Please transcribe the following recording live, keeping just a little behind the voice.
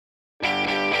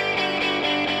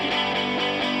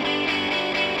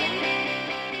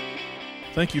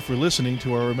Thank you for listening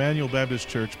to our Emmanuel Baptist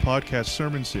Church podcast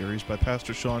sermon series by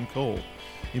Pastor Sean Cole.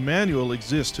 Emmanuel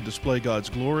exists to display God's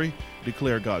glory,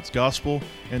 declare God's gospel,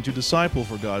 and to disciple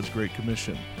for God's Great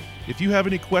Commission. If you have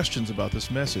any questions about this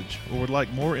message or would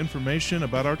like more information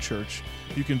about our church,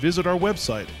 you can visit our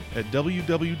website at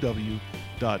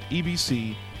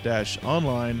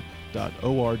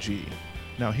www.ebc-online.org.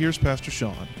 Now here's Pastor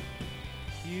Sean.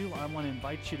 I want to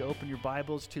invite you to open your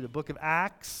Bibles to the book of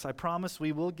Acts. I promise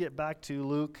we will get back to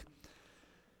Luke,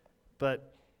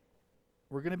 but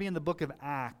we're going to be in the book of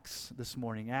Acts this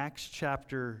morning, Acts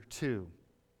chapter 2.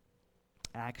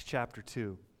 Acts chapter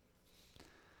 2.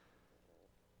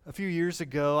 A few years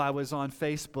ago, I was on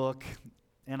Facebook,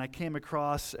 and I came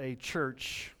across a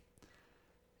church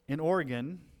in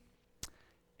Oregon,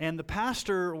 and the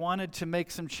pastor wanted to make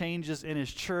some changes in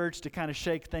his church to kind of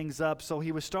shake things up, so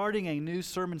he was starting a new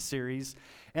sermon series,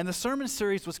 and the sermon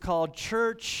series was called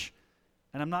Church,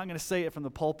 and I'm not going to say it from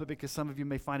the pulpit because some of you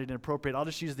may find it inappropriate. I'll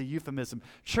just use the euphemism.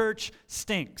 Church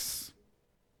stinks,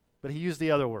 but he used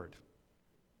the other word.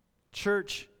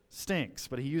 Church stinks,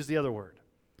 but he used the other word.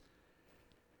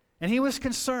 And he was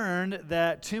concerned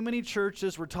that too many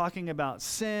churches were talking about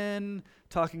sin,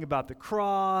 talking about the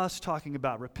cross, talking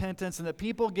about repentance, and that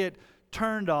people get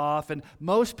turned off, and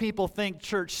most people think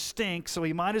church stinks, so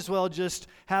he might as well just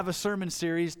have a sermon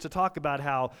series to talk about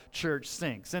how church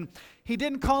stinks. And he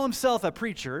didn't call himself a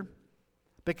preacher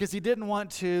because he didn't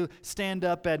want to stand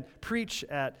up and preach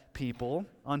at people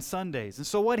on Sundays. And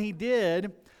so what he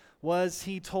did was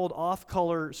he told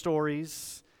off-color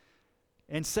stories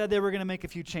and said they were going to make a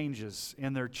few changes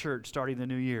in their church starting the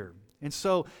new year. And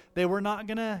so they were not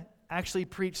going to actually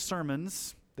preach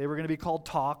sermons. They were going to be called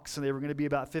talks, and they were going to be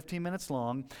about 15 minutes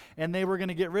long. And they were going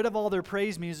to get rid of all their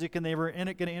praise music, and they were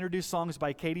going to introduce songs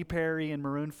by Katy Perry and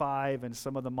Maroon 5 and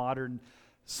some of the modern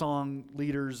song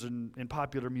leaders and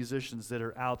popular musicians that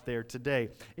are out there today.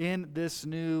 In this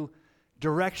new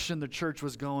direction the church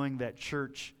was going, that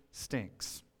church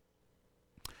stinks.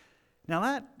 Now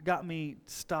that got me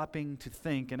stopping to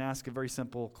think and ask a very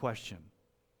simple question.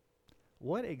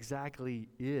 What exactly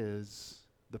is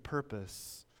the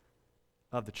purpose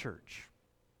of the church?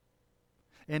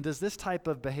 And does this type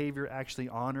of behavior actually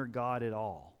honor God at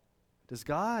all? Does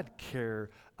God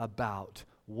care about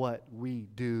what we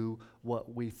do,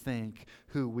 what we think,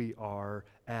 who we are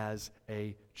as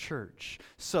a church?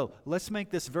 So let's make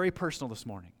this very personal this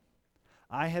morning.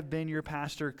 I have been your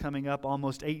pastor coming up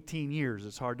almost 18 years.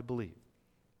 It's hard to believe.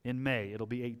 In May, it'll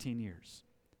be 18 years.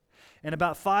 And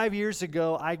about 5 years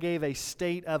ago, I gave a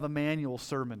State of Emmanuel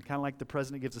sermon, kind of like the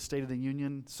president gives a State of the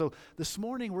Union. So this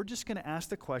morning, we're just going to ask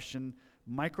the question,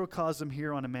 microcosm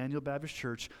here on Emmanuel Baptist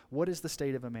Church, what is the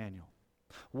state of Emmanuel?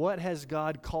 What has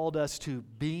God called us to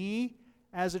be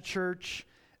as a church,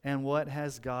 and what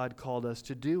has God called us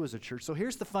to do as a church? So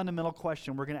here's the fundamental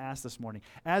question we're going to ask this morning.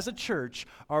 As a church,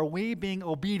 are we being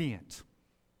obedient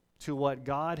to what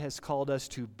God has called us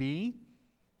to be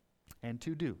and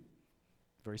to do?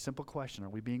 Very simple question. Are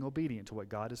we being obedient to what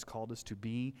God has called us to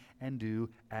be and do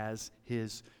as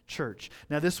His church?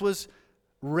 Now, this was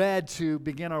read to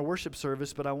begin our worship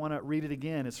service, but I want to read it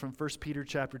again. It's from 1 Peter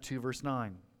chapter 2, verse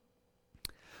 9.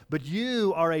 But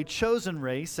you are a chosen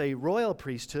race, a royal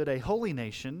priesthood, a holy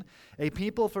nation, a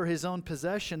people for His own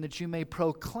possession, that you may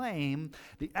proclaim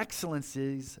the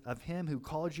excellencies of Him who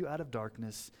called you out of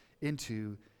darkness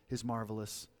into His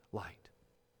marvelous light.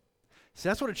 See,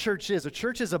 that's what a church is. A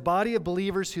church is a body of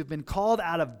believers who've been called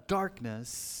out of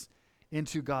darkness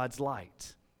into God's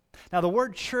light. Now, the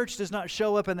word church does not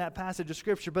show up in that passage of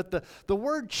Scripture, but the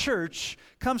word church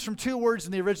comes from two words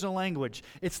in the original language.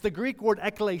 It's the Greek word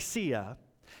ekklesia,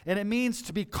 and it means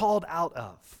to be called out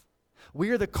of.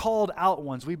 We are the called out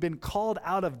ones. We've been called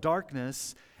out of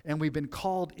darkness, and we've been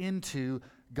called into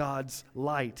God's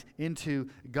light, into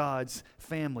God's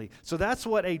family. So that's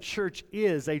what a church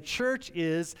is. A church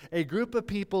is a group of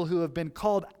people who have been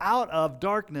called out of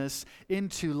darkness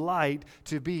into light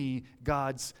to be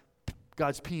God's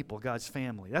people, God's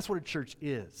family. That's what a church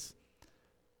is.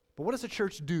 But what does a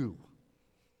church do?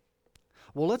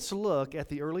 Well, let's look at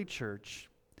the early church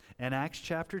in Acts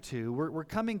chapter 2. We're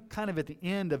coming kind of at the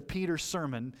end of Peter's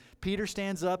sermon. Peter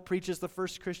stands up, preaches the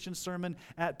first Christian sermon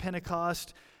at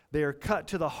Pentecost. They are cut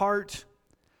to the heart.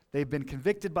 They've been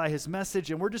convicted by his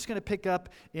message, and we're just going to pick up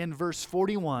in verse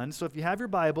 41. So if you have your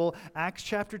Bible, Acts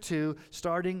chapter 2,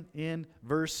 starting in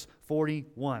verse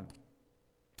 41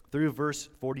 through verse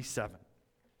 47.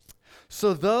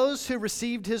 So those who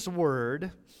received his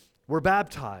word were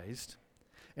baptized,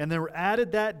 and there were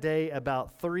added that day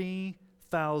about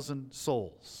 3,000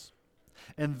 souls.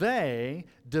 And they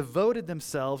devoted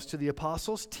themselves to the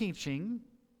apostles' teaching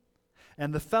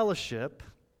and the fellowship,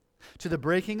 to the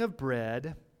breaking of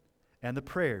bread and the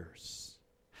prayers.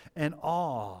 And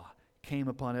awe came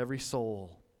upon every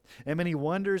soul. And many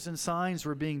wonders and signs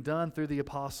were being done through the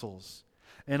apostles.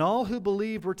 And all who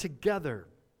believed were together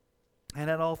and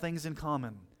had all things in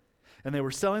common. And they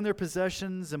were selling their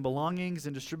possessions and belongings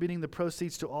and distributing the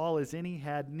proceeds to all as any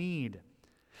had need.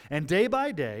 And day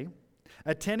by day,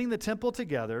 attending the temple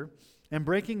together and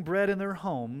breaking bread in their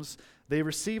homes, they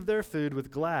received their food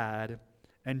with glad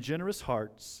and generous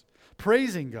hearts,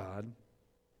 praising God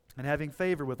and having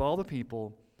favor with all the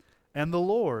people. And the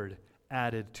Lord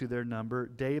added to their number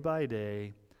day by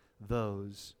day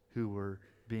those who were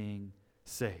being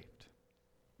saved.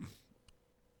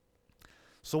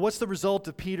 So what's the result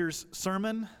of Peter's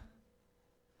sermon?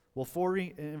 Well,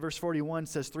 in verse 41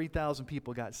 says 3,000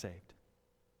 people got saved.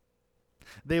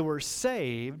 They were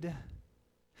saved,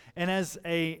 and as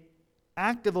an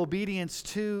act of obedience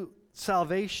to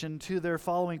salvation, to their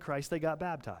following Christ, they got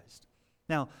baptized.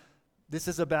 Now, this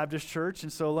is a Baptist church,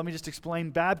 and so let me just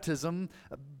explain baptism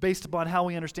based upon how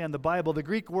we understand the Bible. The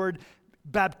Greek word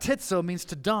baptizo means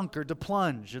to dunk or to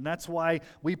plunge, and that's why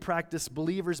we practice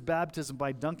believers' baptism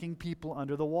by dunking people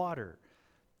under the water.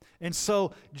 And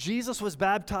so Jesus was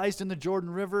baptized in the Jordan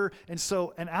River, and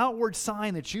so an outward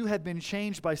sign that you have been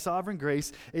changed by sovereign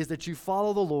grace is that you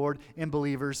follow the Lord in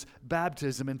believers'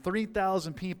 baptism. And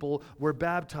 3,000 people were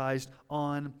baptized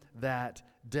on that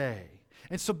day.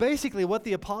 And so basically what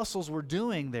the apostles were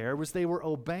doing there was they were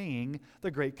obeying the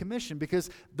Great Commission,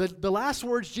 because the last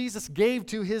words Jesus gave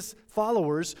to his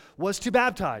followers was to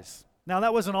baptize. Now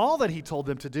that wasn't all that he told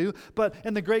them to do, but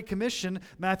in the Great Commission,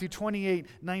 Matthew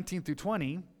 28:19 through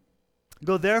 20,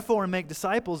 go therefore and make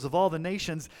disciples of all the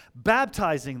nations,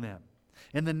 baptizing them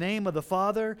in the name of the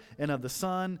Father and of the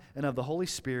Son and of the Holy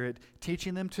Spirit,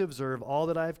 teaching them to observe all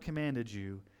that I have commanded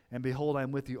you. And behold, I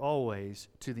am with you always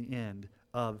to the end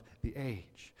of the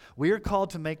age. We are called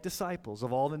to make disciples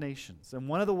of all the nations. And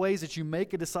one of the ways that you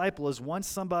make a disciple is once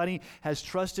somebody has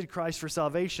trusted Christ for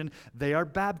salvation, they are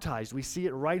baptized. We see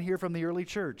it right here from the early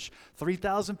church.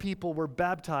 3,000 people were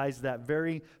baptized that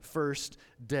very first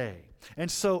day.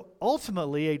 And so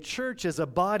ultimately, a church is a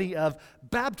body of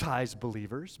baptized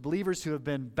believers, believers who have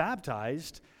been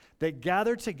baptized, that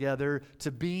gather together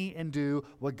to be and do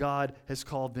what God has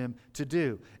called them to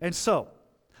do. And so,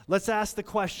 let's ask the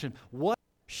question, what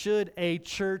should a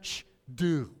church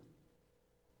do?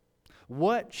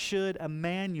 What should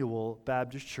Emmanuel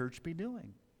Baptist Church be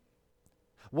doing?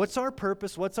 What's our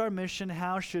purpose? What's our mission?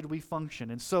 How should we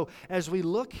function? And so as we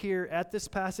look here at this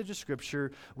passage of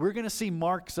Scripture, we're going to see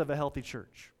marks of a healthy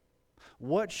church.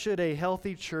 What should a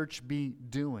healthy church be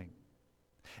doing?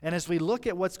 And as we look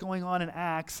at what's going on in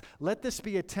Acts, let this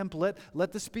be a template,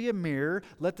 let this be a mirror,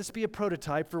 let this be a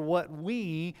prototype for what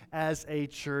we as a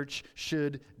church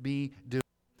should be doing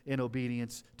in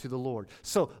obedience to the Lord.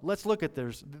 So let's look at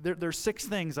this. There's 6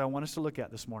 things I want us to look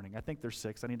at this morning. I think there's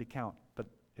 6. I need to count. But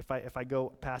if I go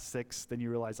past 6, then you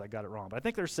realize I got it wrong. But I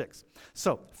think there's 6.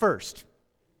 So first,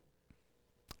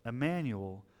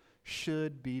 Emmanuel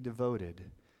should be devoted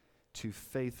to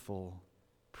faithful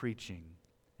preaching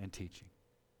and teaching.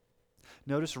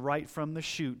 Notice right from the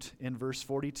chute in verse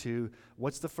 42,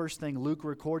 what's the first thing Luke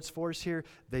records for us here?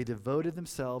 They devoted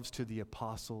themselves to the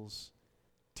apostles'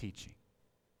 teaching.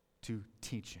 To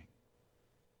teaching.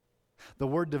 The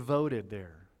word devoted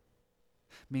there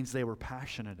means they were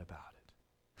passionate about it.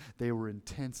 They were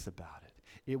intense about it.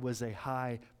 It was a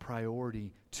high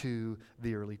priority to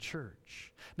the early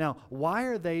church. Now, why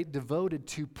are they devoted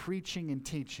to preaching and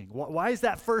teaching? Why is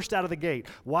that first out of the gate?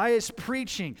 Why is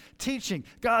preaching, teaching,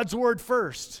 God's word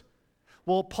first?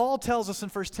 Well, Paul tells us in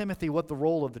 1 Timothy what the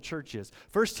role of the church is.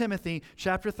 1 Timothy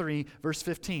chapter 3, verse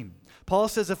 15. Paul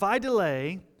says, if I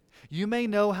delay, you may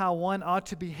know how one ought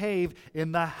to behave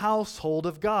in the household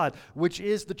of God, which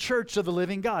is the church of the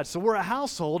living God. So we're a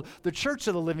household, the church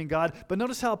of the living God, but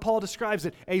notice how Paul describes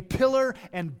it, a pillar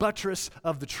and buttress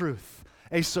of the truth,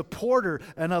 a supporter,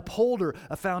 an upholder,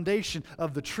 a foundation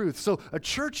of the truth. So a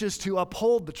church is to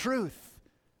uphold the truth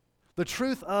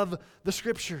of the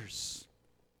Scriptures.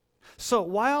 So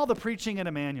why all the preaching at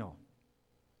Emmanuel?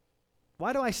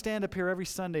 Why do I stand up here every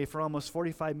Sunday for almost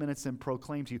 45 minutes and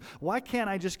proclaim to you? Why can't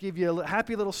I just give you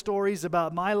happy little stories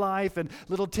about my life and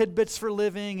little tidbits for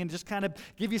living and just kind of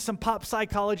give you some pop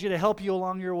psychology to help you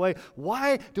along your way?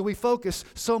 Why do we focus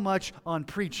so much on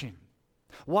preaching?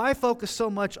 Why focus so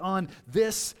much on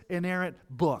this inerrant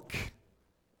book?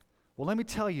 Well, let me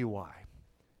tell you why.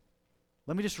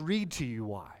 Let me just read to you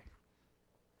why.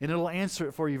 And it'll answer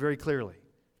it for you very clearly.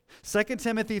 2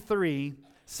 Timothy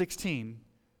 3:16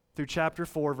 through chapter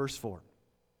 4, verse 4.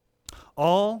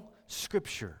 All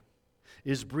Scripture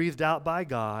is breathed out by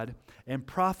God and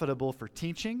profitable for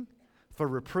teaching, for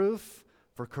reproof,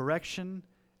 for correction,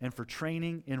 and for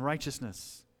training in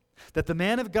righteousness, that the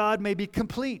man of God may be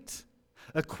complete,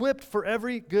 equipped for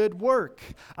every good work.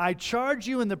 I charge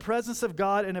you in the presence of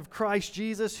God and of Christ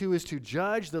Jesus, who is to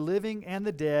judge the living and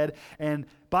the dead, and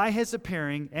by his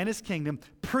appearing and his kingdom,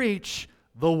 preach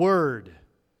the word.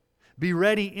 Be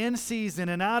ready in season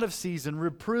and out of season,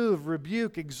 reprove,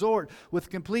 rebuke, exhort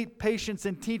with complete patience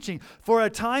and teaching. For a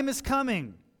time is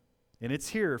coming, and it's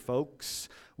here, folks,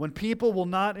 when people will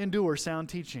not endure sound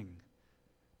teaching,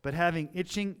 but having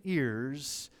itching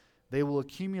ears, they will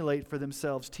accumulate for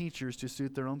themselves teachers to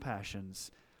suit their own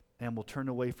passions, and will turn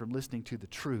away from listening to the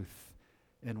truth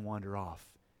and wander off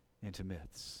into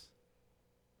myths.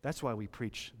 That's why we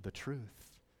preach the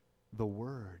truth, the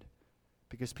word.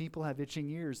 Because people have itching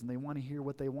ears and they want to hear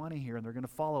what they want to hear, and they're going to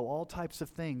follow all types of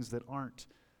things that aren't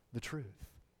the truth.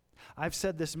 I've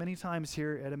said this many times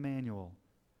here at Emmanuel.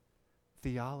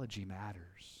 Theology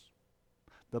matters.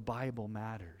 The Bible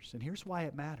matters. And here's why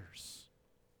it matters.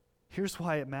 Here's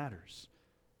why it matters.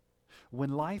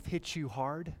 When life hits you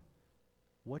hard,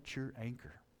 what's your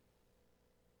anchor?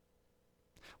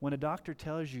 When a doctor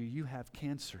tells you you have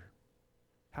cancer,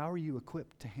 how are you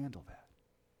equipped to handle that?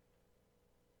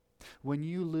 When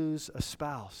you lose a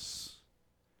spouse,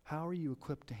 how are you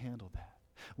equipped to handle that?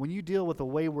 When you deal with a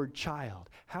wayward child,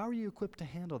 how are you equipped to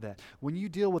handle that? When you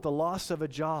deal with the loss of a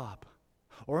job,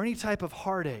 or any type of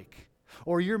heartache,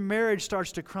 or your marriage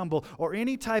starts to crumble, or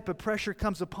any type of pressure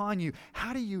comes upon you,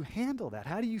 how do you handle that?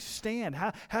 How do you stand?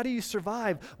 How do you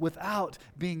survive without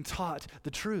being taught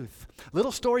the truth?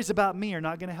 Little stories about me are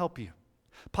not going to help you.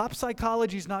 Pop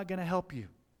psychology is not going to help you.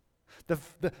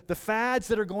 The fads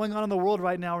that are going on in the world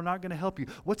right now are not going to help you.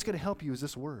 What's going to help you is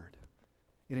this word.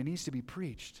 And it needs to be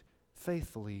preached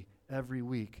faithfully every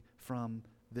week from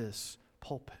this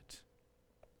pulpit.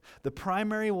 The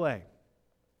primary way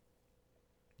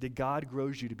that God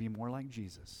grows you to be more like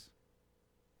Jesus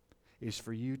is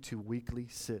for you to weekly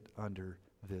sit under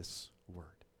this word.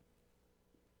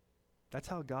 That's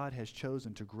how God has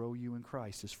chosen to grow you in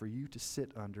Christ, is for you to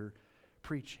sit under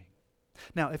preaching.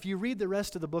 Now, if you read the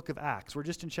rest of the book of Acts, we're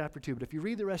just in chapter 2, but if you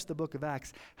read the rest of the book of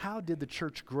Acts, how did the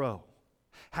church grow?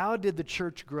 How did the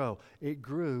church grow? It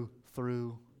grew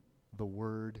through the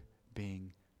word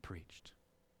being preached.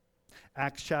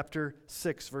 Acts chapter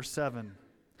 6, verse 7.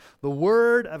 The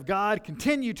word of God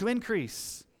continued to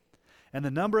increase, and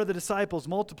the number of the disciples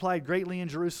multiplied greatly in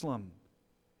Jerusalem,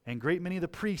 and great many of the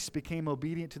priests became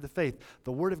obedient to the faith.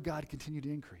 The word of God continued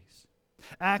to increase.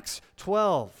 Acts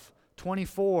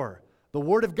 12:24. The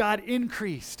word of God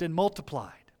increased and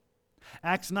multiplied.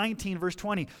 Acts 19, verse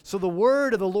 20. So the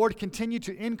word of the Lord continued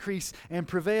to increase and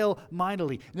prevail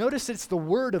mightily. Notice it's the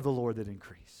word of the Lord that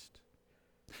increased.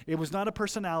 It was not a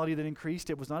personality that increased.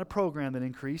 It was not a program that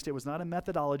increased. It was not a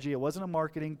methodology. It wasn't a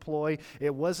marketing ploy.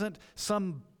 It wasn't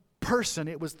some person.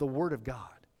 It was the word of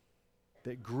God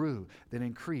that grew, that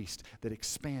increased, that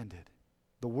expanded.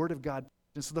 The word of God.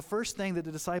 And so the first thing that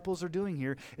the disciples are doing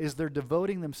here is they're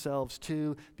devoting themselves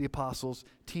to the apostles'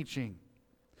 teaching.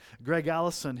 Greg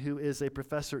Allison, who is a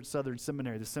professor at Southern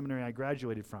Seminary, the seminary I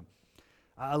graduated from,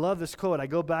 I love this quote. I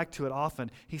go back to it often.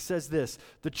 He says this: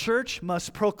 the church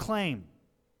must proclaim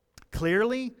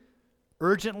clearly,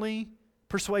 urgently,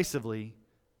 persuasively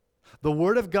the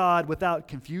word of God without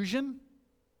confusion,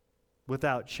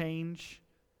 without change,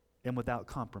 and without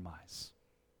compromise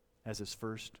as his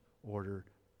first order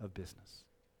of business.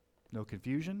 No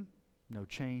confusion, no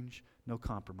change, no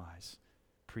compromise.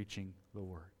 Preaching the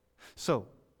word. So,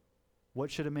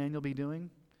 what should Emmanuel be doing?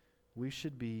 We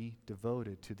should be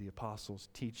devoted to the apostles'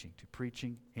 teaching, to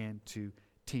preaching and to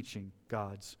teaching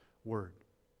God's word.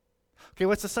 Okay,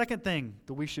 what's the second thing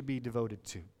that we should be devoted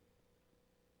to?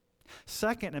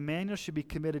 Second, Emmanuel should be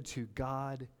committed to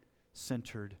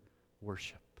God-centered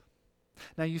worship.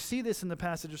 Now, you see this in the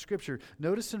passage of Scripture.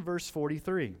 Notice in verse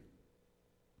 43.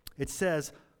 It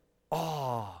says,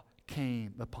 awe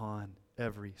came upon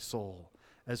every soul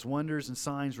as wonders and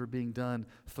signs were being done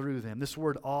through them. This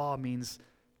word awe means,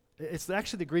 it's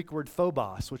actually the Greek word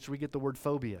phobos, which we get the word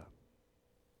phobia.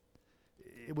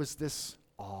 It was this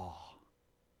awe,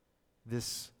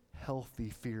 this healthy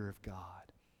fear of God,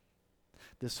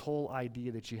 this whole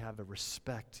idea that you have a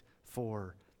respect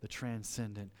for the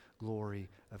transcendent glory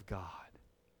of God.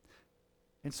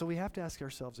 And so we have to ask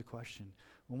ourselves a question.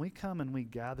 When we come and we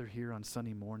gather here on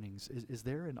Sunday mornings, is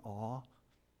there an awe?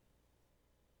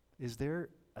 Is there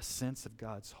a sense of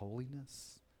God's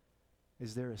holiness?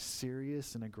 Is there a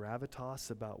serious and a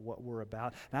gravitas about what we're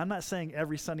about? Now, I'm not saying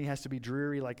every Sunday has to be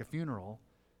dreary like a funeral,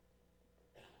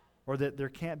 or that there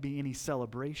can't be any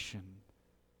celebration.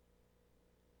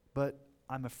 But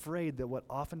I'm afraid that what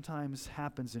oftentimes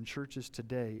happens in churches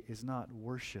today is not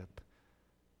worship,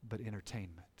 but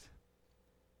entertainment.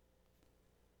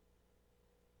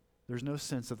 There's no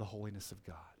sense of the holiness of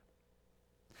God.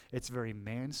 It's very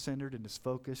man-centered and is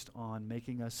focused on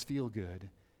making us feel good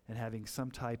and having some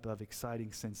type of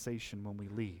exciting sensation when we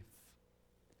leave.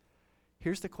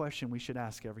 Here's the question we should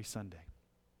ask every Sunday.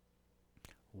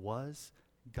 Was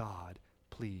God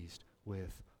pleased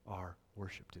with our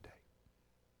worship today?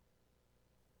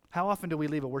 How often do we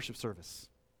leave a worship service?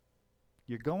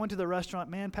 You're going to the restaurant,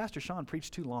 man, Pastor Sean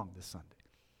preached too long this Sunday.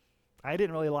 I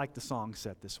didn't really like the song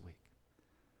set this week.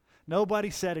 Nobody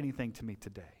said anything to me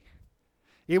today.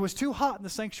 It was too hot in the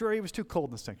sanctuary, it was too cold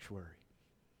in the sanctuary.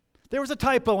 There was a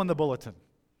typo in the bulletin.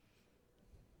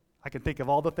 I can think of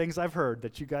all the things I've heard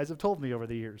that you guys have told me over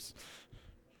the years.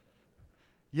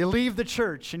 You leave the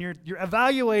church and you're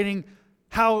evaluating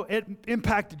how it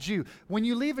impacted you. When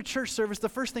you leave a church service, the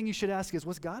first thing you should ask is,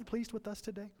 was God pleased with us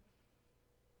today?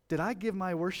 Did I give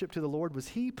my worship to the Lord? Was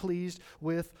He pleased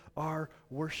with our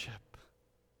worship?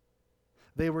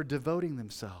 They were devoting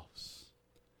themselves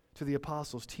to the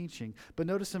apostles' teaching. But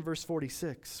notice in verse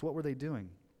 46, what were they doing?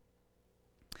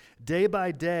 Day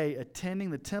by day, attending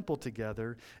the temple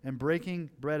together and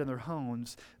breaking bread in their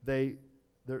homes, they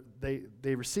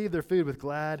received their food with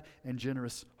glad and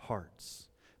generous hearts.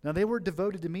 Now, they were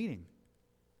devoted to meeting.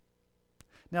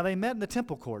 Now, they met in the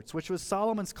temple courts, which was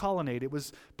Solomon's colonnade. It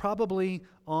was probably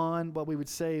on what we would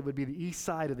say would be the east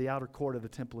side of the outer court of the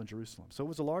temple in Jerusalem. So it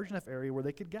was a large enough area where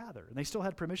they could gather. And they still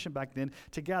had permission back then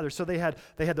to gather. So they had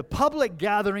the public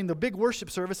gathering, the big worship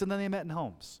service, and then they met in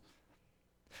homes.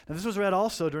 Now, this was read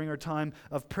also during our time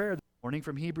of prayer this morning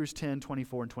from Hebrews 10,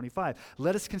 24 and 25.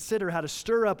 Let us consider how to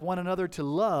stir up one another to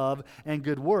love and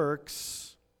good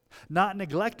works, not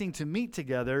neglecting to meet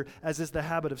together, as is the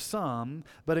habit of some,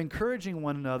 but encouraging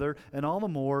one another, and all the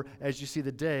more as you see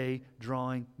the day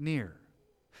drawing near.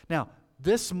 Now,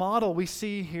 this model we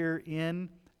see here in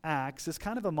Acts is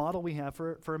kind of a model we have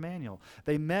for Emmanuel.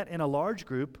 They met in a large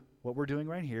group, what we're doing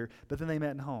right here, but then they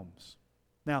met in homes.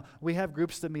 Now, we have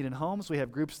groups that meet in homes. We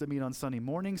have groups that meet on Sunday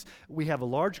mornings. We have a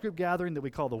large group gathering that we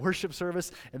call the worship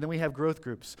service. And then we have growth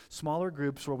groups, smaller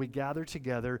groups where we gather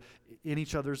together in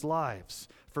each other's lives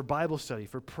for Bible study,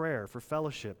 for prayer, for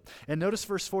fellowship. And notice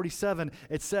verse 47,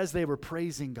 it says they were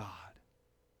praising God.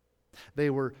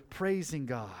 They were praising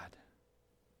God.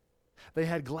 They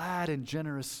had glad and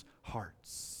generous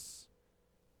hearts.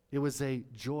 It was a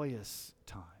joyous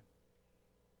time.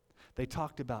 They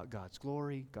talked about God's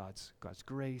glory, God's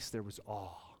grace. There was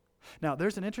awe. Now,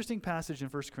 there's an interesting passage in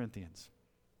 1 Corinthians.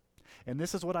 And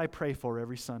this is what I pray for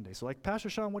every Sunday. So like, Pastor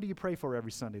Sean, what do you pray for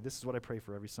every Sunday? This is what I pray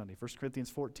for every Sunday. 1 Corinthians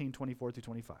 14, 24 through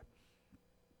 25.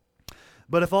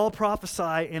 But if all prophesy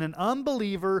and an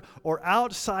unbeliever or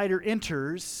outsider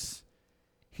enters,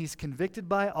 he's convicted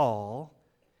by all.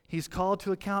 He's called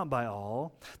to account by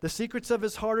all. The secrets of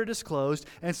his heart are disclosed,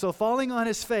 and so falling on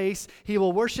his face, he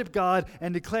will worship God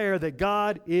and declare that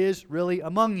God is really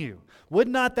among you. Would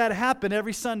not that happen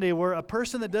every Sunday where a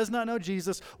person that does not know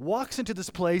Jesus walks into this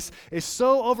place, is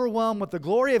so overwhelmed with the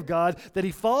glory of God that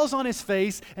he falls on his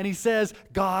face and he says,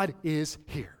 God is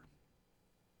here.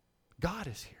 God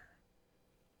is here.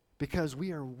 Because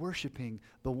we are worshiping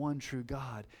the one true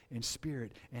God in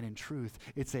spirit and in truth.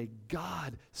 It's a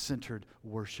God-centered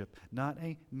worship, not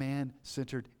a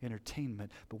man-centered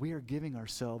entertainment. But we are giving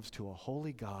ourselves to a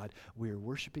holy God. We are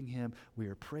worshiping Him. We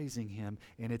are praising Him.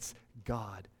 And it's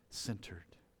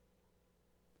God-centered.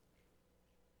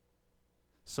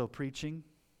 So preaching,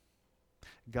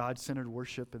 God-centered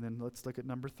worship. And then let's look at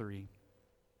number 3.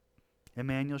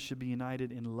 Emmanuel should be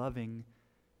united in loving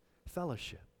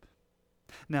fellowship.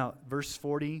 Now, verse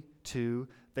 42,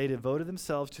 they devoted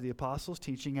themselves to the apostles'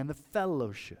 teaching and the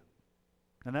fellowship.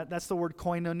 And that's the word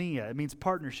koinonia. It means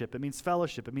partnership. It means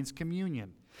fellowship. It means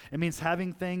communion. It means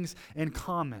having things in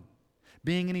common,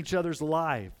 being in each other's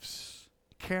lives,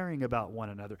 caring about one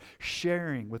another,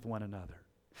 sharing with one another.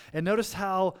 And notice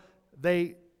how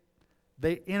they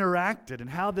interacted and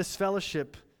how this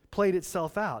fellowship played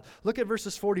itself out. Look at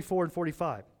verses 44 and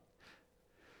 45.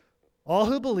 All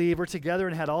who believed were together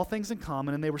and had all things in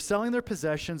common, and they were selling their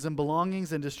possessions and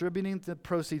belongings and distributing the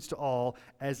proceeds to all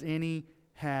as any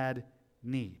had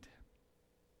need.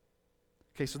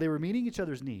 Okay, so they were meeting each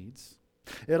other's needs.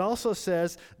 It also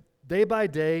says, day by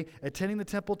day, attending the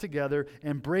temple together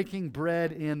and breaking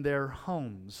bread in their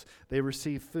homes. They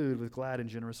received food with glad and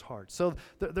generous hearts. So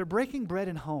they're breaking bread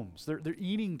in homes. They're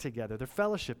eating together. They're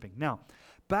fellowshipping. Now,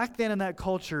 back then in that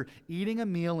culture, eating a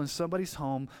meal in somebody's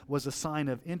home was a sign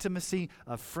of intimacy,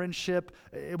 of friendship.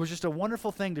 It was just a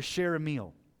wonderful thing to share a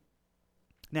meal.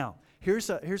 Now, Here's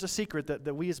a secret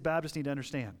that we as Baptists need to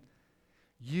understand.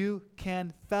 You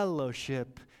can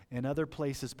fellowship in other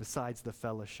places besides the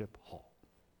fellowship hall.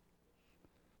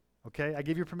 Okay, I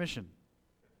give you permission.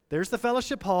 There's the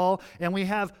fellowship hall, and we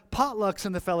have potlucks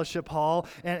in the fellowship hall.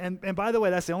 And by the way,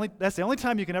 that's the only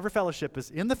time you can ever fellowship is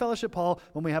in the fellowship hall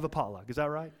when we have a potluck. Is that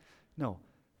right? No.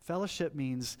 Fellowship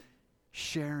means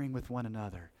sharing with one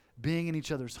another, being in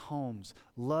each other's homes,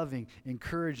 loving,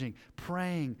 encouraging,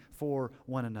 praying for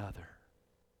one another.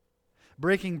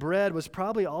 Breaking bread was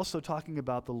probably also talking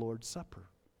about the Lord's Supper,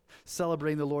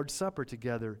 celebrating the Lord's Supper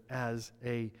together as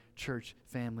a church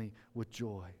family with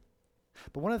joy.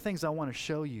 But one of the things I want to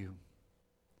show you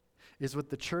is what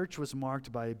the church was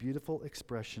marked by a beautiful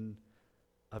expression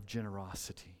of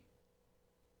generosity.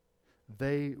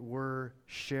 They were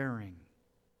sharing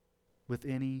with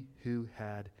any who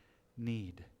had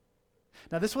need.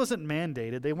 Now, this wasn't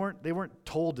mandated. They weren't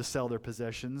told to sell their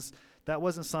possessions. That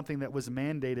wasn't something that was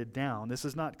mandated down. This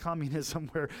is not communism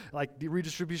where like the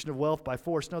redistribution of wealth by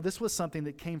force. No, this was something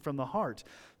that came from the heart.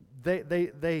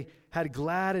 They had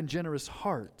glad and generous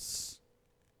hearts.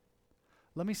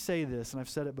 Let me say this, and I've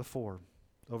said it before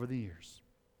over the years.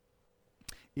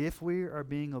 If we are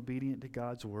being obedient to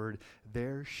God's word,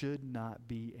 there should not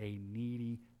be a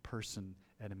needy person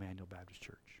at Emmanuel Baptist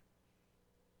Church.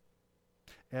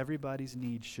 Everybody's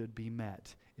needs should be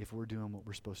met if we're doing what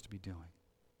we're supposed to be doing.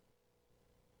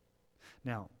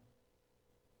 Now,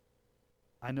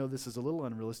 I know this is a little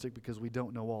unrealistic because we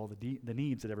don't know all the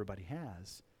needs that everybody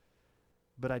has,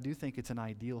 but I do think it's an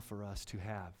ideal for us to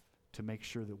have to make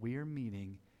sure that we are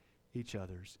meeting each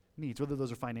other's needs, whether those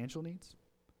are financial needs,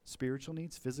 spiritual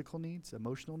needs, physical needs,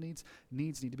 emotional needs.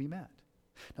 Needs need to be met.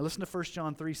 Now listen to 1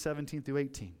 John 3:17 through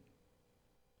 18.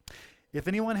 If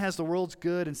anyone has the world's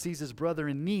good and sees his brother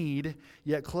in need,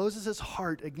 yet closes his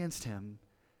heart against him,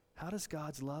 how does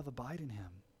God's love abide in him?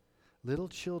 Little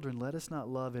children, let us not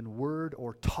love in word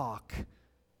or talk,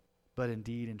 but in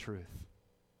deed and truth.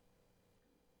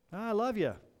 I love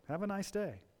you. Have a nice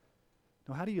day.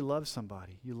 No, how do you love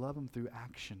somebody? You love them through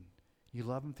action. You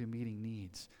love them through meeting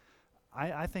needs.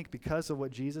 I think because of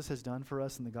what Jesus has done for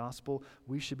us in the gospel,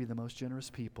 we should be the most generous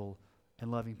people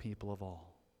and loving people of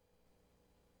all.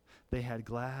 They had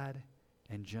glad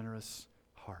and generous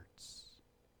hearts.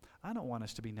 I don't want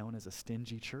us to be known as a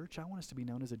stingy church. I want us to be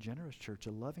known as a generous church,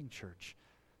 a loving church,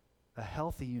 a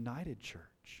healthy, united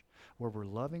church, where we're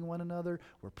loving one another,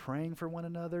 we're praying for one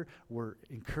another, we're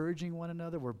encouraging one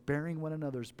another, we're bearing one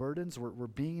another's burdens, we're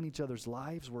being in each other's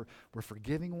lives, we're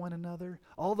forgiving one another.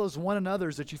 All those one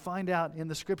another's that you find out in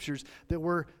the scriptures, that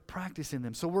we're practicing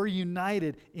them. So we're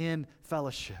united in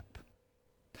fellowship.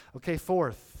 Okay,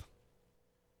 fourth,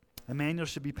 Emmanuel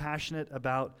should be passionate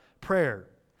about prayer.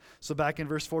 So back in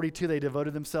verse 42, they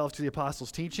devoted themselves to the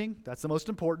apostles' teaching. That's the most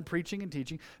important, preaching and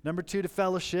teaching. Number 2, to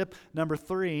fellowship. Number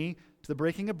 3, to the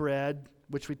breaking of bread,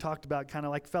 which we talked about kind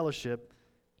of like fellowship.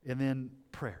 And then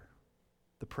prayer,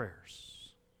 the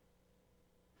prayers.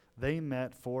 They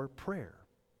met for prayer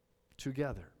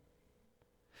together.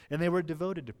 And they were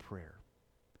devoted to prayer.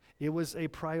 It was a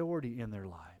priority in their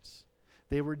lives.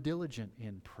 They were diligent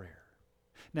in prayer.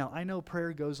 Now, I know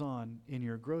prayer goes on in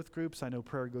your growth groups. I know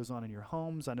prayer goes on in your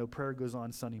homes. I know prayer goes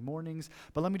on Sunday mornings.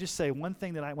 But let me just say one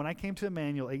thing that when I came to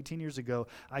Emmanuel 18 years ago,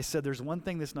 I said there's one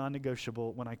thing that's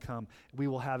non-negotiable when I come. We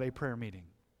will have a prayer meeting.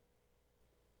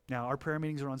 Now, our prayer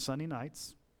meetings are on Sunday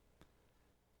nights.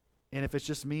 And if it's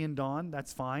just me and Dawn,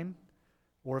 that's fine.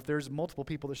 Or if there's multiple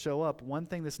people that show up, one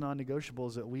thing that's non-negotiable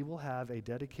is that we will have a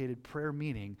dedicated prayer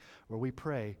meeting where we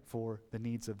pray for the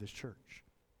needs of this church.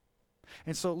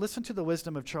 And so listen to the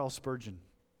wisdom of Charles Spurgeon.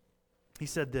 He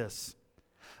said this: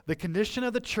 the condition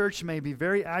of the church may be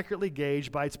very accurately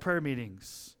gauged by its prayer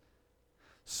meetings.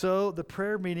 So the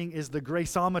prayer meeting is the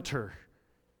graceometer,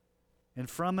 and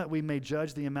from it we may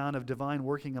judge the amount of divine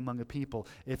working among a people.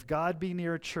 If God be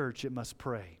near a church, it must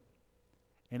pray.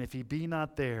 And if he be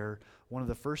not there, one of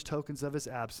the first tokens of his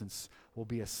absence will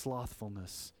be a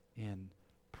slothfulness in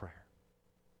prayer.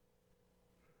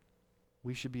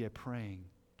 We should be a praying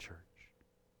church.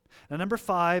 Now, number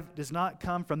 5 does not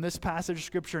come from this passage of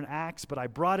Scripture in Acts, but I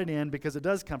brought it in because it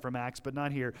does come from Acts, but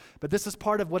not here. But this is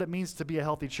part of what it means to be a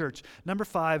healthy church. Number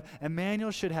 5,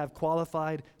 Emmanuel should have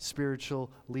qualified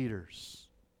spiritual leaders.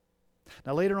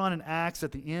 Now, later on in Acts,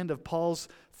 at the end of Paul's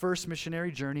first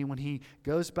missionary journey, when he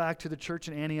goes back to the church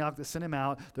in Antioch that sent him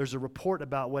out, there's a report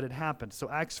about what had happened. So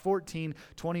Acts 14,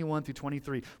 21 through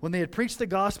 23. When they had preached the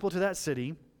gospel to that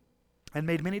city and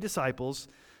made many disciples,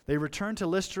 they returned to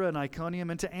Lystra and Iconium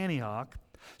and to Antioch,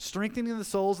 strengthening the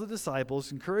souls of the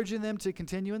disciples, encouraging them to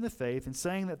continue in the faith, and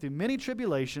saying that through many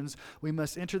tribulations we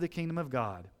must enter the kingdom of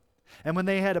God. And when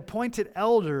they had appointed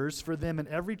elders for them in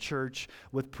every church,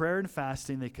 with prayer and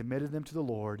fasting, they committed them to the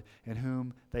Lord in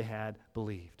whom they had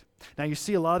believed. Now you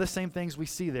see a lot of the same things we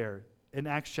see there in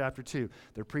Acts chapter 2.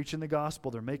 They're preaching the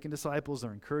gospel, they're making disciples,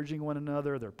 they're encouraging one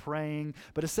another, they're praying.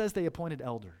 But it says they appointed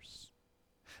elders.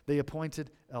 They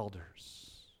appointed elders.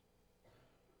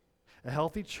 A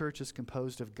healthy church is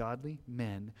composed of godly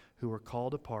men who are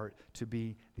called apart to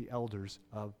be the elders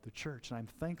of the church. And I'm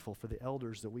thankful for the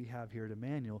elders that we have here at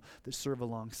Emmanuel that serve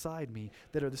alongside me,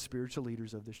 that are the spiritual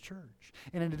leaders of this church.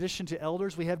 And in addition to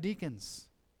elders, we have deacons.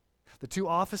 The two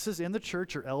offices in the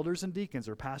church are elders and deacons,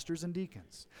 or pastors and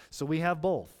deacons. So we have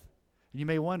both. You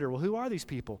may wonder, well, who are these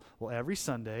people? Well, every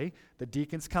Sunday, the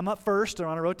deacons come up first. They're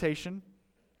on a rotation.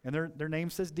 And their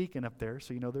name says deacon up there,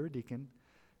 so you know they're a deacon.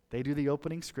 They do the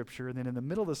opening scripture, and then in the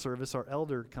middle of the service, our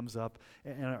elder comes up,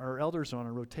 and our elders are on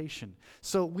a rotation.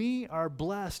 So we are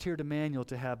blessed here at Emmanuel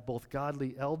to have both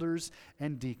godly elders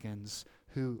and deacons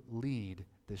who lead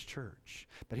this church.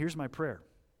 But here's my prayer.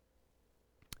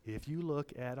 If you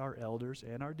look at our elders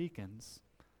and our deacons,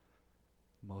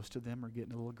 most of them are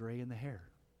getting a little gray in the hair.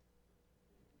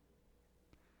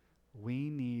 We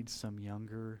need some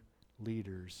younger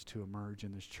leaders to emerge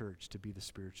in this church to be the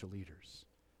spiritual leaders.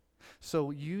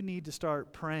 So you need to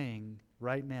start praying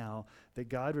right now that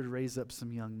God would raise up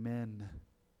some young men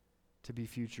to be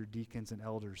future deacons and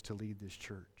elders to lead this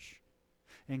church.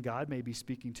 And God may be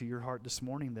speaking to your heart this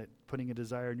morning, that putting a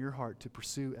desire in your heart to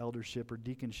pursue eldership or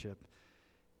deaconship,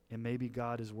 and maybe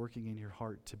God is working in your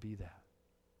heart to be that.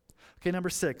 Okay, number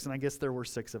 6, and I guess there were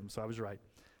 6 of them, so I was right.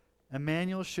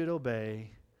 Emmanuel should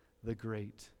obey the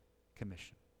Great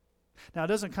Commission. Now, it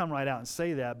doesn't come right out and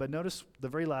say that, but notice the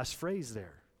very last phrase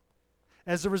there.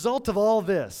 As a result of all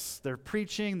this, their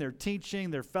preaching, their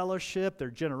teaching, their fellowship, their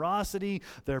generosity,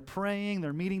 their praying,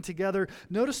 their meeting together,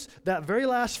 notice that very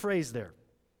last phrase there.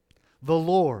 The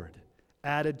Lord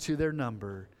added to their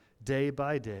number day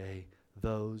by day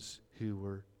those who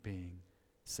were being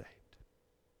saved.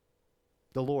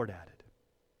 The Lord added.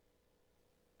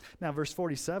 Now, verse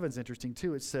 47 is interesting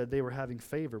too. It said they were having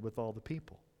favor with all the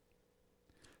people.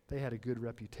 They had a good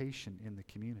reputation in the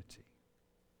community.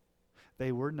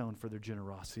 They were known for their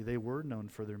generosity. They were known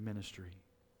for their ministry.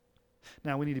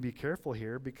 Now, we need to be careful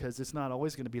here because it's not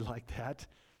always going to be like that.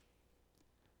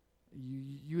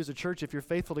 You as a church, if you're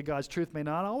faithful to God's truth, may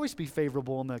not always be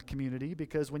favorable in the community,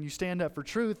 because when you stand up for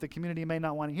truth, the community may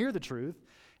not want to hear the truth.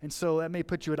 And so that may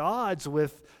put you at odds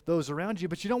with those around you,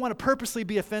 but you don't want to purposely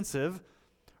be offensive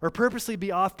or purposely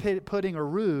be off-putting or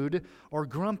rude or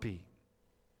grumpy.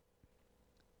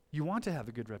 You want to have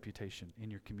a good reputation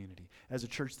in your community as a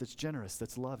church that's generous,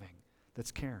 that's loving, that's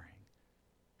caring.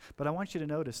 But I want you to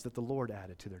notice that the Lord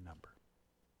added to their number.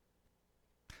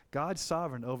 God's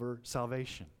sovereign over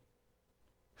salvation.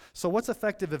 So what's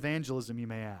effective evangelism, you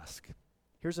may ask?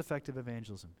 Here's effective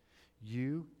evangelism.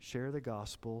 You share the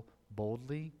gospel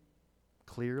boldly,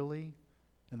 clearly,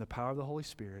 in the power of the Holy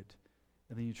Spirit,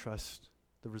 and then you trust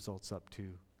the results up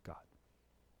to God.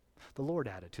 The Lord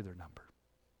added to their number.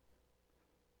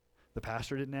 The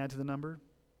pastor didn't add to the number.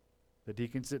 The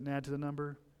deacons didn't add to the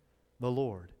number. The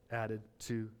Lord added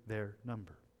to their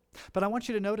number. But I want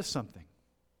you to notice something.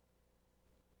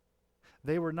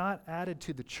 They were not added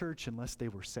to the church unless they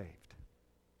were saved.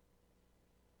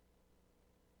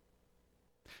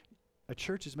 A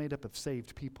church is made up of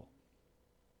saved people.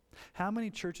 How many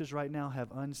churches right now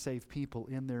have unsaved people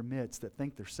in their midst that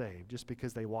think they're saved just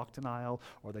because they walked an aisle,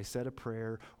 or they said a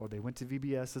prayer, or they went to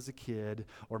VBS as a kid,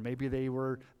 or maybe they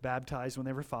were baptized when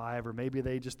they were 5, or maybe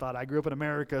they just thought, I grew up in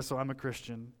America, so I'm a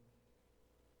Christian.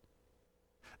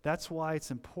 That's why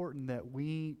it's important that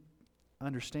we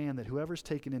understand that whoever's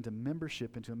taken into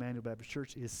membership into Emmanuel Baptist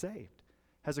Church is saved,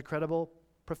 has a credible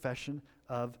profession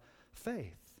of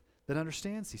faith that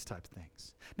understands these types of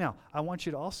things. Now, I want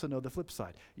you to also know the flip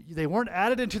side. They weren't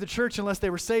added into the church unless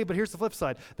they were saved, but here's the flip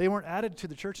side. They weren't added to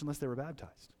the church unless they were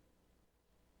baptized.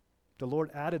 The Lord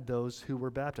added those who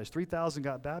were baptized. 3,000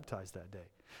 got baptized that day.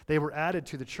 They were added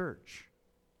to the church.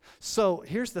 So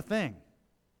here's the thing.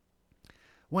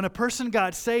 When a person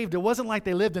got saved, it wasn't like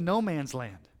they lived in no man's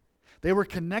land. They were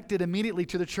connected immediately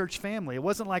to the church family. It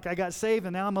wasn't like I got saved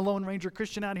and now I'm a Lone Ranger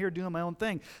Christian out here doing my own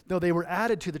thing. No, they were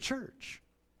added to the church.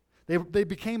 They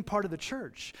became part of the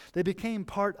church. They became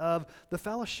part of the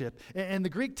fellowship. And the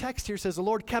Greek text here says the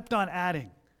Lord kept on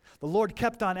adding. The Lord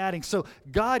kept on adding. So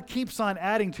God keeps on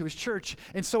adding to his church.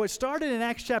 And so it started in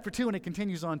Acts chapter 2 and it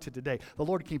continues on to today. The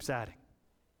Lord keeps adding.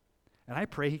 And I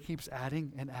pray he keeps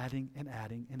adding and adding and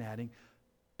adding and adding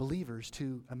believers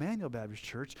to Emmanuel Baptist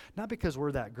Church, not because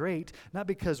we're that great, not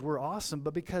because we're awesome,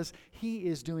 but because he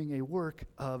is doing a work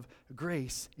of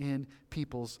grace in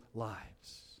people's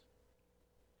lives.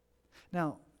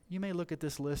 Now, you may look at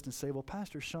this list and say, well,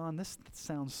 Pastor Sean, this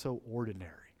sounds so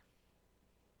ordinary.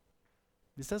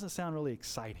 This doesn't sound really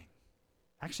exciting.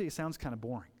 Actually, it sounds kind of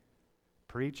boring.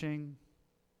 Preaching,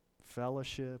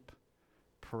 fellowship,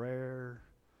 prayer,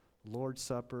 Lord's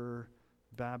Supper,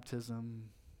 baptism.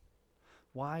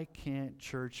 Why can't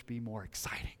church be more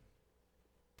exciting?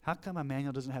 How come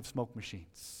Emmanuel doesn't have smoke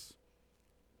machines?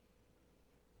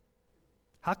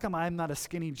 How come I'm not a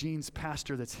skinny jeans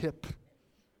pastor that's hip?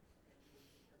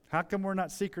 How come we're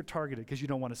not secret targeted? Because you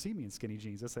don't want to see me in skinny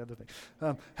jeans. That's the other thing.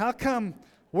 How come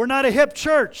we're not a hip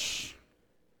church?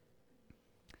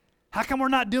 How come we're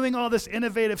not doing all this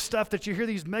innovative stuff that you hear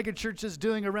these mega churches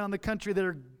doing around the country that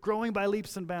are growing by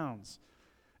leaps and bounds?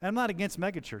 And I'm not against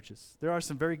mega churches. There are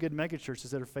some very good mega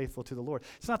churches that are faithful to the Lord.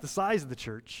 It's not the size of the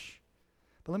church.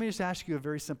 But let me just ask you a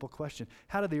very simple question.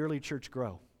 How did the early church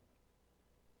grow?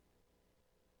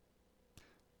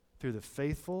 Through the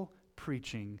faithful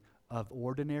preaching of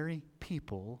ordinary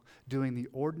people doing the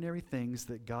ordinary things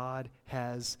that God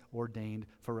has ordained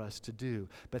for us to do.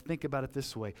 But think about it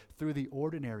this way. Through the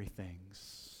ordinary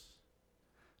things,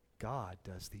 God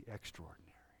does the extraordinary.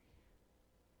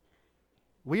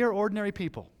 We are ordinary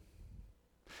people.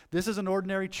 This is an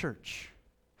ordinary church.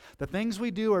 The things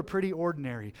we do are pretty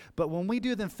ordinary, but when we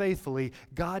do them faithfully,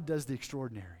 God does the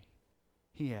extraordinary.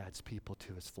 He adds people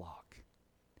to His flock.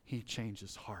 He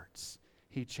changes hearts.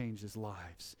 He changes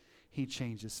lives. He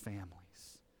changes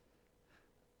families.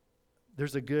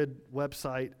 There's a good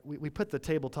website. We put the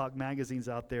Table Talk magazines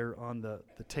out there on the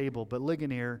table, but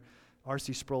Ligonier,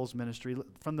 R.C. Sproul's ministry,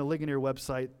 from the Ligonier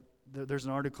website, there's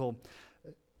an article.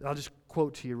 I'll just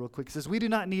quote to you real quick. It says, "We do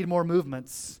not need more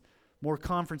movements, more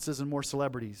conferences, and more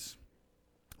celebrities.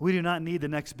 We do not need the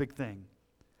next big thing.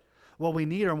 What we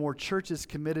need are more churches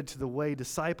committed to the way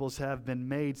disciples have been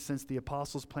made since the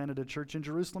apostles planted a church in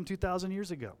Jerusalem 2,000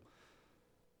 years ago."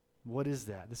 What is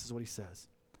that? This is what he says.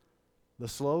 The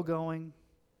slow-going,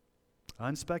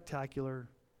 unspectacular,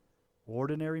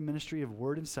 ordinary ministry of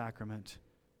word and sacrament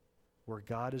where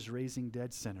God is raising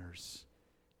dead sinners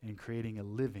and creating a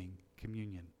living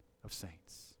communion of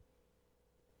saints.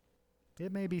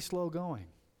 It may be slow-going.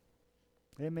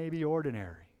 It may be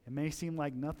ordinary. It may seem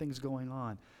like nothing's going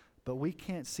on, but we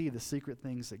can't see the secret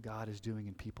things that God is doing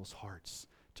in people's hearts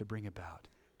to bring about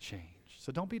change.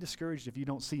 So don't be discouraged if you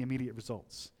don't see immediate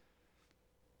results.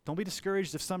 Don't be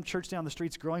discouraged if some church down the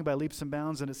street's growing by leaps and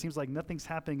bounds and it seems like nothing's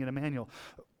happening in Emmanuel.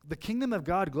 The kingdom of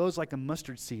God grows like a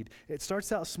mustard seed. It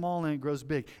starts out small and it grows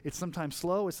big. It's sometimes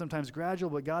slow, it's sometimes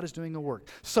gradual, but God is doing the work.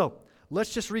 So,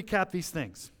 let's just recap these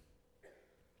things.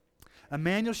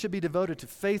 Emmanuel should be devoted to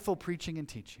faithful preaching and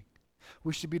teaching.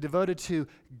 We should be devoted to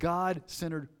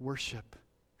God-centered worship.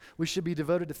 We should be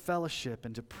devoted to fellowship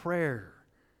and to prayer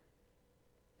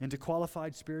and to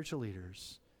qualified spiritual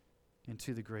leaders and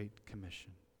to the Great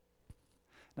Commission.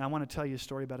 Now, I want to tell you a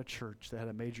story about a church that had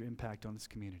a major impact on this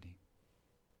community.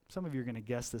 Some of you are going to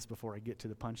guess this before I get to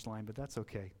the punchline, but that's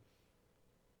okay.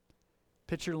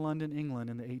 Picture London, England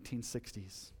in the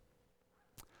 1860s.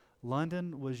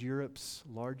 London was Europe's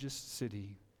largest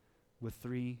city with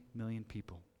 3 million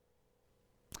people.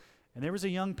 And there was a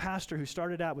young pastor who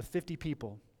started out with 50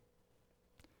 people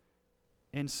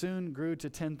and soon grew to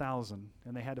 10,000,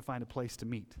 and they had to find a place to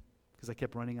meet because they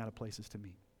kept running out of places to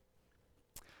meet.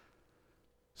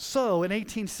 So in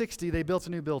 1860, they built a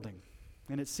new building,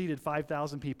 and it seated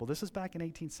 5,000 people. This is back in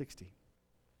 1860.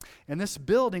 And this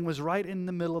building was right in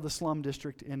the middle of the slum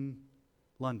district in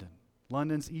London,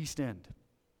 London's East End,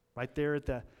 right there at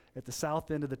the south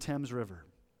end of the Thames River.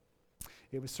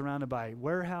 It was surrounded by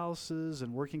warehouses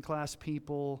and working class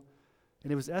people,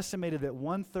 and it was estimated that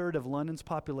 1/3 of London's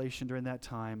population during that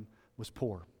time was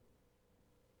poor.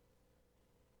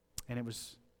 And it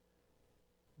was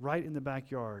right in the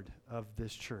backyard of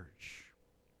this church.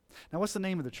 Now, what's the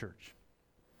name of the church?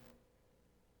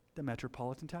 The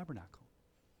Metropolitan Tabernacle.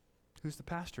 Who's the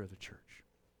pastor of the church?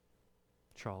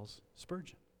 Charles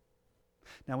Spurgeon.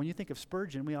 Now, when you think of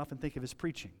Spurgeon, we often think of his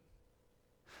preaching.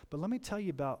 But let me tell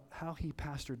you about how he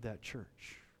pastored that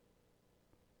church.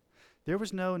 There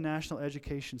was no national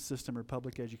education system or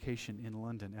public education in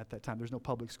London at that time. There's no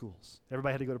public schools.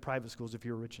 Everybody had to go to private schools if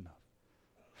you were rich enough.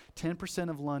 10%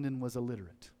 of London was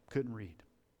illiterate, couldn't read.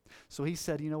 So he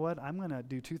said, you know what, I'm going to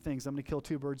do two things. I'm going to kill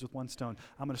two birds with one stone.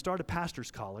 I'm going to start a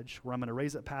pastor's college where I'm going to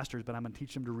raise up pastors, but I'm going to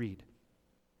teach them to read.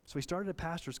 So he started a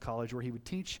pastor's college where he would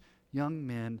teach young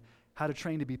men how to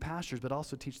train to be pastors, but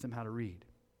also teach them how to read.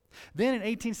 Then in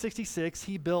 1866,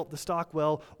 he built the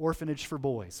Stockwell Orphanage for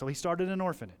Boys. So he started an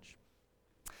orphanage.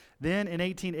 Then in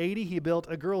 1880, he built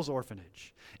a girls'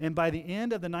 orphanage. And by the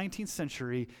end of the 19th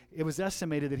century, it was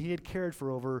estimated that he had cared for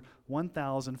over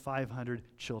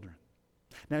 1,500 children.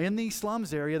 Now, in the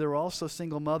slums area, there were also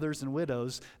single mothers and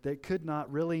widows that could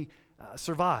not really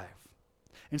survive.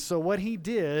 And so what he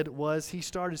did was he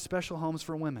started special homes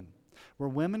for women, where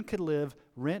women could live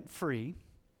rent-free.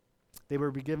 They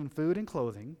would be given food and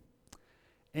clothing.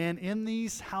 And in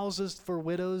these houses for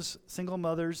widows, single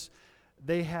mothers,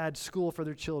 they had school for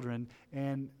their children,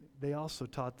 and they also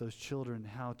taught those children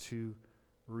how to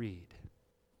read.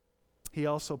 He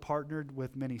also partnered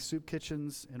with many soup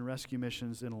kitchens and rescue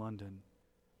missions in London.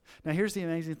 Now, here's the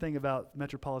amazing thing about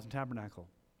Metropolitan Tabernacle.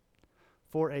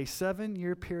 For a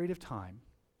 7-year period of time,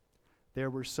 there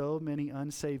were so many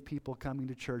unsaved people coming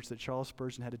to church that Charles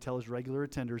Spurgeon had to tell his regular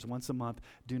attenders once a month,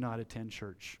 do not attend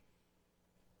church.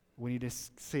 We need to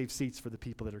save seats for the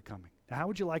people that are coming. Now, how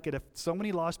would you like it if so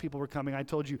many lost people were coming, I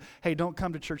told you, hey, don't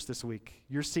come to church this week.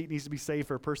 Your seat needs to be saved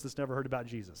for a person that's never heard about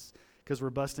Jesus, because we're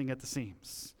busting at the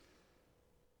seams.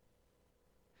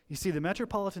 You see, the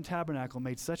Metropolitan Tabernacle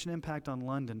made such an impact on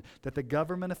London that the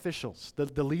government officials,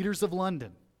 the leaders of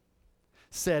London,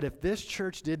 said if this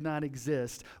church did not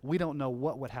exist, we don't know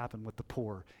what would happen with the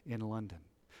poor in London.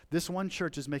 This one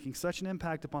church is making such an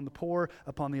impact upon the poor,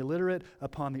 upon the illiterate,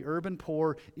 upon the urban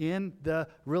poor in the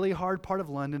really hard part of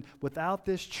London. Without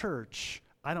this church,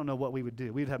 I don't know what we would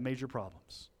do. We'd have major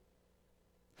problems.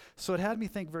 So it had me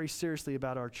think very seriously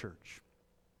about our church.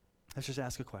 Let's just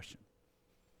ask a question.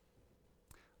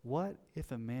 What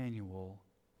if Emmanuel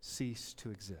ceased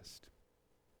to exist?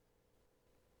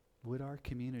 Would our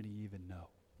community even know?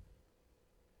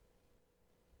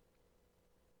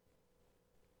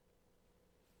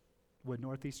 Would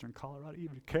northeastern Colorado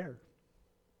even care?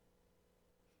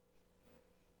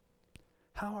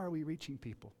 How are we reaching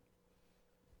people?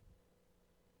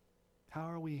 How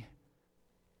are we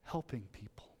helping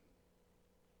people?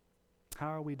 How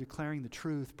are we declaring the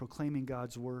truth, proclaiming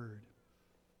God's word?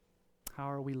 How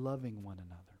are we loving one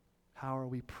another? How are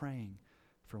we praying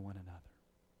for one another?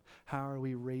 How are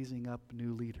we raising up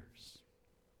new leaders?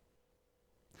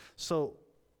 So,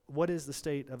 what is the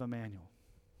state of Emmanuel?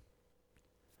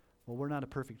 Well, we're not a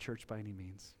perfect church by any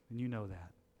means, and you know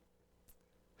that.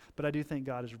 But I do think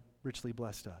God has richly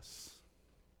blessed us.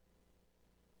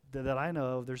 That I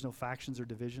know of, there's no factions or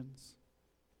divisions.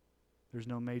 There's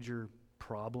no major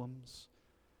problems.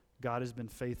 God has been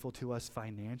faithful to us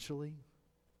financially.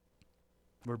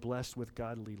 We're blessed with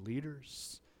godly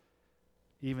leaders.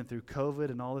 Even through COVID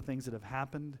and all the things that have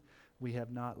happened, we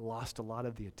have not lost a lot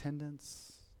of the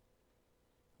attendance.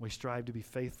 We strive to be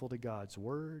faithful to God's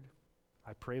word.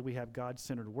 I pray we have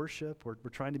God-centered worship. We're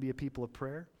trying to be a people of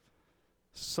prayer.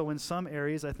 So in some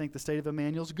areas, I think the state of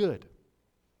Emmanuel's good.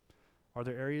 Are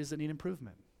there areas that need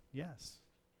improvement? Yes.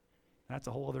 That's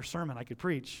a whole other sermon I could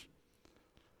preach.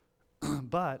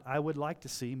 But I would like to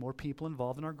see more people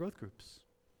involved in our growth groups,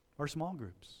 our small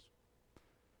groups.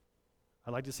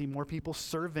 I'd like to see more people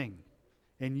serving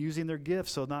and using their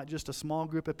gifts so not just a small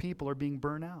group of people are being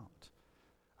burnt out.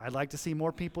 I'd like to see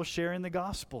more people sharing the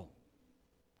gospel.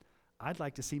 I'd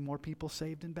like to see more people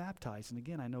saved and baptized. And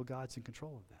again, I know God's in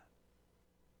control of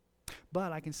that.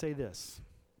 But I can say this.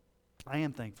 I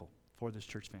am thankful for this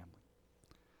church family.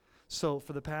 So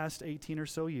for the past 18 or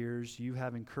so years, you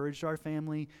have encouraged our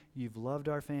family, you've loved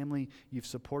our family, you've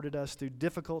supported us through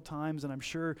difficult times, and I'm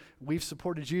sure we've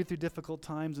supported you through difficult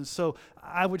times. And so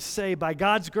I would say by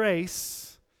God's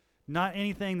grace, not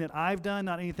anything that I've done,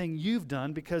 not anything you've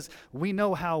done, because we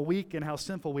know how weak and how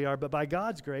sinful we are, but by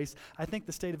God's grace, I think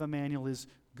the state of Emmanuel is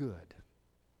good.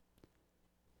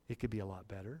 It could be a lot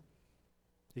better.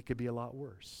 It could be a lot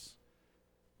worse.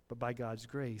 But by God's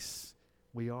grace,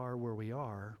 we are where we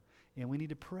are. And we need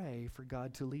to pray for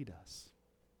God to lead us.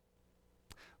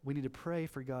 We need to pray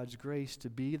for God's grace to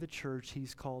be the church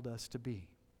He's called us to be.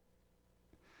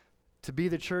 To be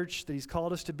the church that He's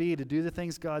called us to be, to do the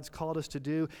things God's called us to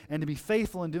do, and to be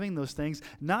faithful in doing those things,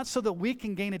 not so that we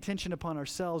can gain attention upon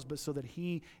ourselves, but so that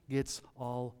He gets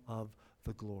all of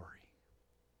the glory.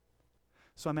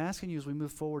 So I'm asking you as we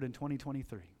move forward in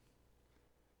 2023,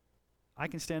 I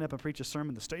can stand up and preach a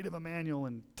sermon, the state of Emmanuel,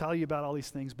 and tell you about all these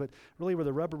things, but really where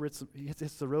the rubber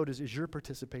hits the road is your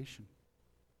participation,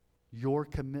 your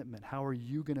commitment. How are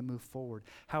you going to move forward?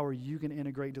 How are you going to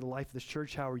integrate into the life of this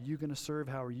church? How are you going to serve?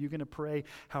 How are you going to pray?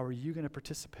 How are you going to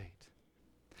participate?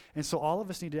 And so all of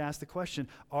us need to ask the question,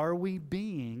 are we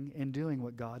being and doing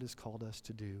what God has called us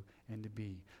to do and to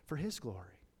be for His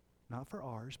glory? Not for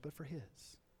ours, but for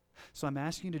His. So I'm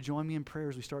asking you to join me in prayer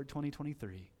as we start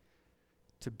 2023.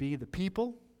 To be the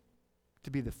people,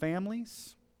 to be the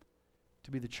families,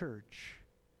 to be the church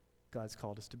God's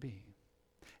called us to be.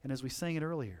 And as we sang it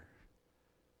earlier,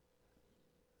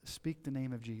 speak the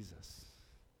name of Jesus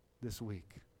this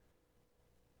week.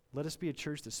 Let us be a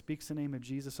church that speaks the name of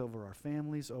Jesus over our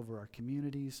families, over our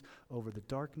communities, over the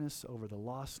darkness, over the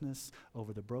lostness,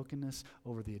 over the brokenness,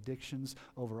 over the addictions,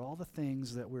 over all the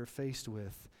things that we're faced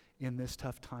with in this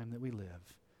tough time that we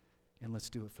live. And let's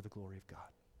do it for the glory of God.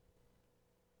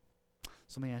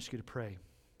 So let me ask you to pray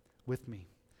with me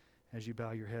as you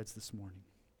bow your heads this morning.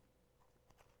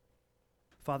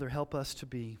 Father, help us to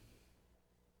be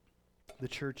the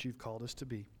church you've called us to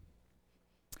be.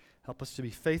 Help us to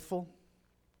be faithful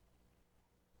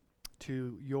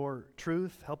to your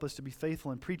truth. Help us to be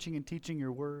faithful in preaching and teaching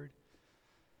your word.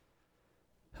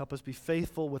 Help us be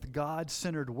faithful with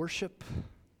God-centered worship.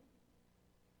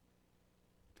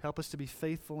 Help us to be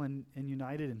faithful and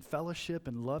united in fellowship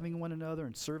and loving one another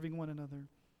and serving one another.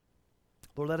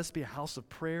 Lord, let us be a house of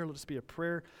prayer. Let us be a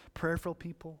prayerful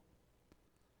people.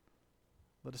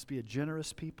 Let us be a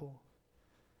generous people.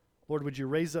 Lord, would you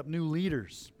raise up new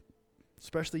leaders,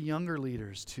 especially younger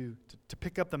leaders, to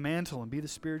pick up the mantle and be the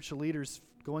spiritual leaders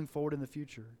going forward in the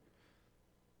future.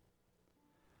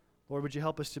 Lord, would you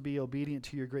help us to be obedient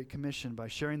to your great commission by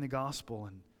sharing the gospel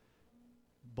and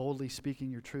boldly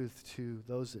speaking your truth to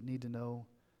those that need to know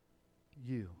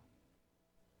you.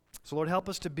 So Lord, help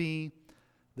us to be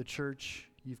the church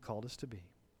you've called us to be.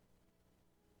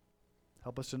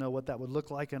 Help us to know what that would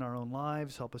look like in our own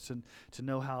lives. Help us to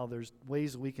know how there's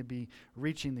ways that we can be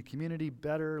reaching the community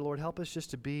better. Lord, help us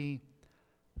just to be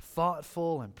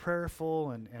thoughtful and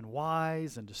prayerful and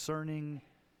wise and discerning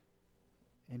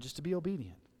and just to be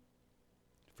obedient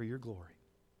for your glory.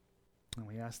 And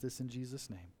we ask this in Jesus'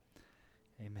 name.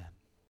 Amen.